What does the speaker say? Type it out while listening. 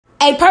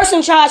A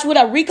person charged with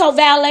a RICO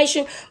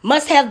violation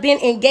must have been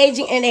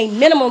engaging in a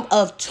minimum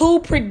of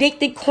 2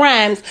 predicted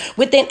crimes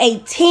within a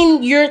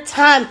 10-year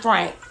time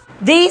frame.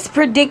 These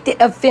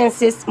predicted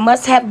offenses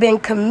must have been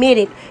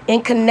committed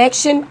in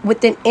connection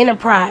with an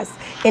enterprise.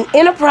 An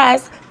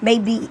enterprise may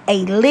be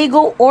a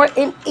legal or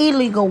an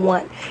illegal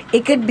one.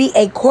 It could be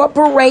a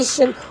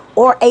corporation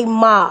or a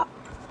mob.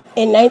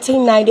 In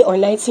 1990 or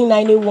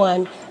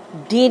 1991,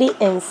 Diddy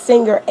and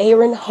singer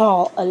Aaron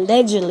Hall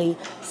allegedly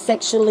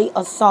sexually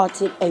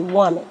assaulted a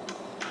woman.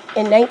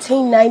 In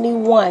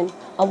 1991,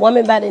 a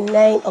woman by the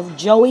name of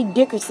Joey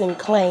Dickerson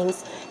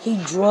claims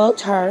he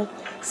drugged her,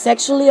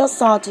 sexually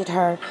assaulted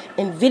her,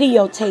 and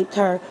videotaped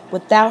her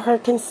without her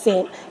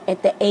consent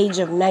at the age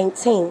of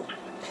 19.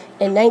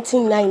 In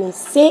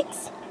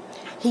 1996,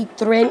 he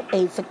threatened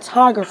a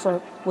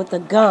photographer with a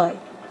gun.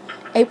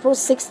 April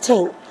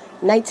 16,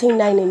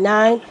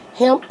 1999,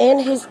 him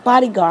and his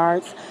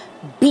bodyguards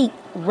beat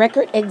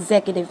record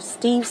executive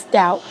Steve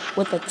Stout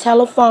with a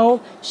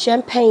telephone,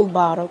 champagne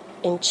bottle,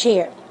 and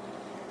chair.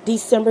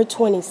 December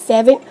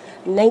 27,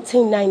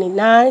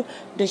 1999,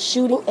 the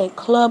shooting at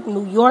Club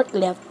New York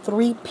left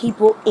 3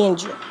 people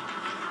injured.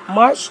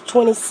 March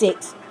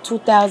 26,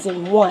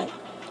 2001,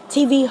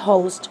 TV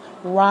host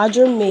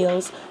Roger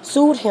Mills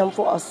sued him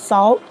for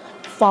assault,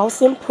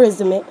 false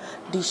imprisonment,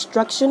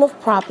 destruction of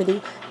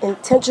property,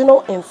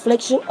 intentional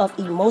infliction of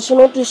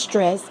emotional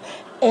distress,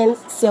 and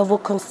civil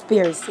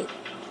conspiracy.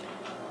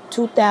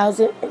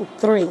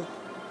 2003,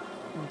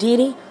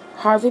 Diddy,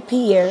 Harvey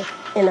Pierre,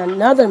 and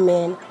another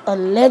man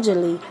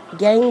allegedly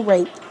gang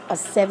raped a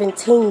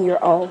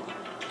 17-year-old.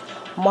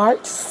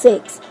 March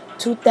 6,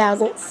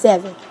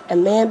 2007, a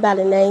man by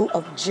the name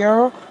of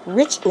Gerald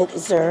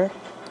Richnitzer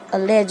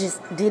alleges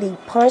Diddy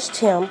punched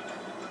him,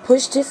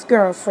 pushed his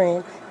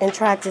girlfriend, and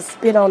tried to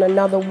spit on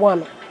another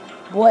woman.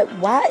 Boy,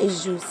 why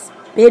is you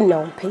spitting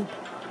on people?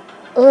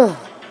 Ugh.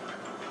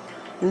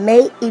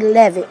 May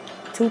 11,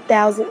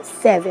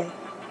 2007,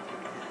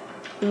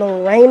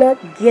 Lorena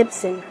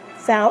Gibson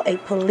filed a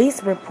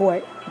police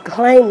report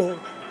claiming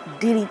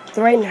Diddy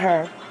threatened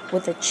her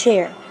with a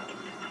chair.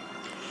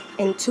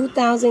 In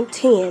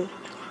 2010,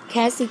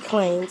 Cassie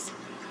claims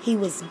he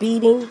was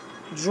beating,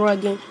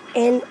 drugging,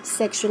 and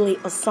sexually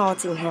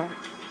assaulting her.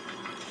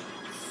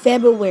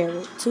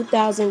 February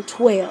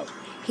 2012,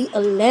 he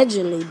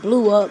allegedly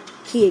blew up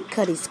Kid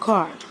Cudi's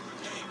car.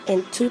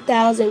 In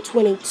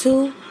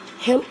 2022,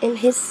 him and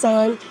his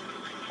son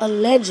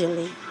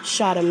allegedly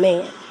shot a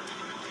man.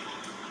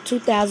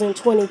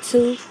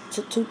 2022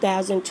 to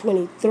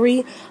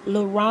 2023,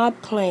 Lil Rob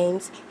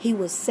claims he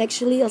was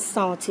sexually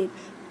assaulted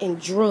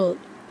and drugged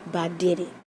by Diddy.